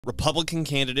Republican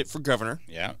candidate for governor.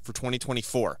 Yeah. For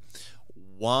 2024.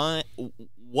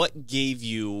 What gave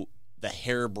you the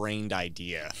harebrained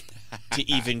idea to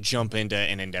even jump into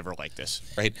an endeavor like this?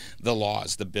 Right. The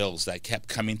laws, the bills that kept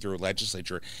coming through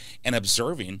legislature, and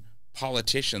observing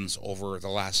politicians over the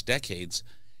last decades.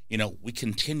 You know, we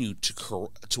continue to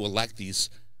elect these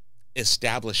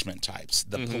establishment types,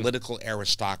 the political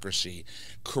aristocracy,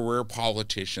 career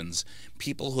politicians,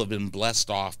 people who have been blessed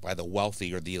off by the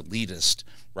wealthy or the elitist,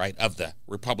 right, of the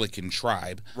Republican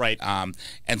tribe. Right.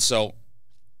 And so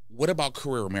what about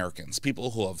career Americans,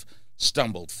 people who have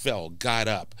stumbled, fell, got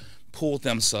up, pulled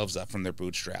themselves up from their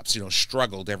bootstraps, you know,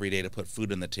 struggled every day to put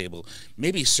food on the table,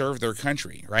 maybe serve their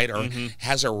country, right, or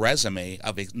has a resume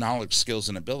of knowledge, skills,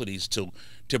 and abilities to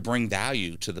bring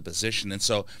value to the position. And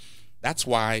so that's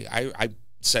why I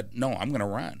said, no, I'm going to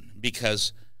run,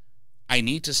 because I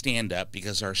need to stand up,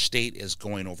 because our state is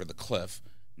going over the cliff,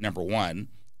 number one,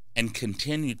 and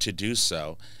continue to do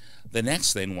so. The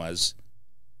next thing was,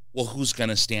 well, who's going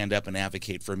to stand up and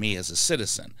advocate for me as a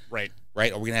citizen? Right.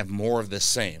 Right? Are we going to have more of the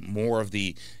same, more of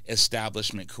the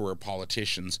establishment career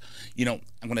politicians? You know,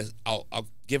 I'll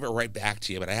give it right back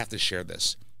to you, but I have to share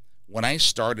this. When I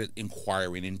started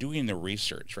inquiring and doing the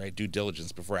research, right, due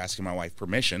diligence before asking my wife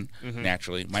permission,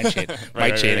 naturally, my chain,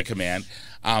 chain of command,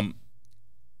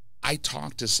 I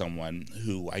talked to someone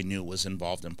who I knew was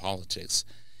involved in politics,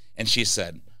 and she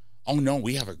said, oh, no,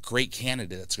 we have a great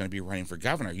candidate that's going to be running for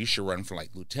governor. You should run for,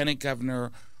 like, lieutenant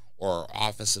governor or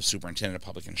office of superintendent of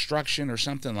public instruction or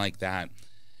something like that.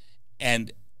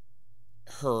 And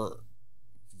her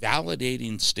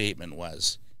validating statement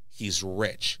was, he's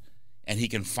rich and he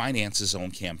can finance his own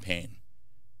campaign.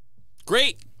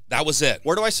 Great. That was it.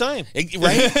 Where do I sign?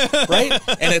 Right? Right?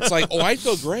 And it's like, oh, I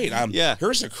feel great. Yeah.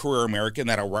 Here's a career American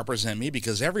that'll represent me,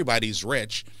 because everybody's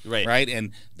rich. Right?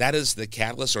 And that is the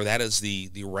catalyst, or that is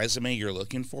the resume you're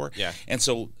looking for. Yeah. And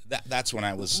so that's when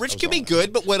I was. Rich can be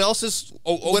good, but what else is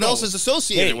else is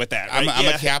associated with that? Right?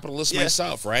 I'm a capitalist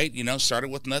myself, right? You know, started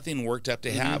with nothing, worked up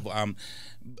to have.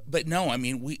 But no, I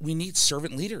mean, we need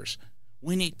servant leaders.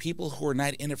 We need people who are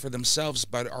not in it for themselves,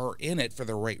 but are in it for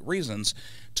the right reasons,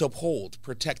 to uphold,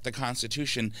 protect the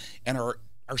Constitution and our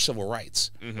civil rights,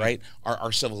 right?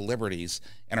 Our civil liberties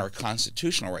and our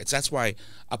constitutional rights. That's why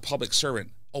a public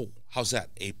servant, oh, how's that?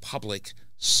 A public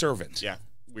servant. Yeah,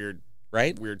 weird.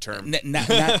 Right? Weird term. Not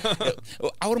I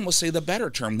would almost say the better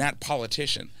term, not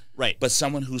politician. Right. But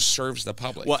someone who serves the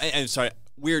public. Well, and sorry,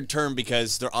 weird term,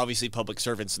 because they're obviously public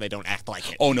servants and they don't act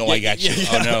like it. Oh, no, I got you. Yeah.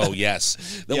 Oh, no,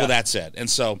 yes. Well, that's it. And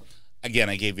so, again,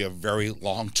 I gave you a very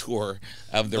long tour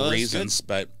of the reasons,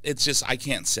 but it's just, I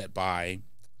can't sit by,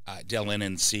 Dylan,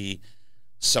 and see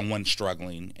someone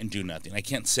struggling and do nothing. I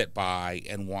can't sit by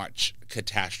and watch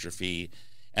catastrophe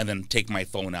and then take my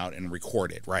phone out and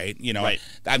record it, right? You know,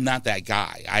 I'm not that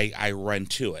guy. I run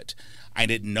to it. I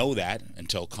didn't know that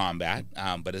until combat,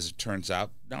 but as it turns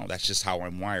out, no, that's just how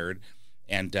I'm wired.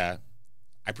 And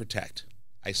I protect,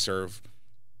 I serve,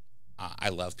 I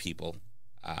love people,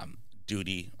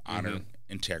 duty, honor,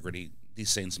 integrity.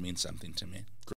 These things mean something to me.